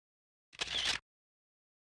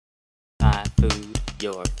food,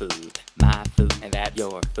 your food, my food, and that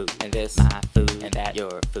your food, and this my food, and that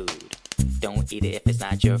your food. Don't eat it if it's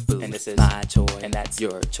not your food. And this is my toy, and that's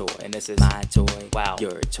your toy. And this is my toy, wow,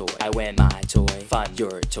 your toy. I win, my toy, fun,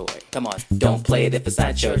 your toy. Come on, don't play it if it's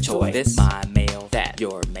not your toy. This my mail, that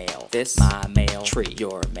your mail. This my mail, tree,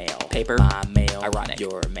 your mail. Paper, my mail, ironic,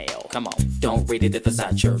 your mail. Come on, don't read it if it's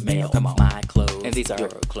not your mail. Come on, my clothes, and these are your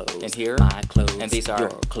clothes. And here, my clothes, and these are your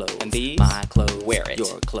clothes. And these, my clothes, wear it,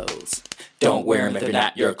 your clothes. Don't wear them if they're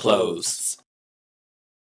not your clothes.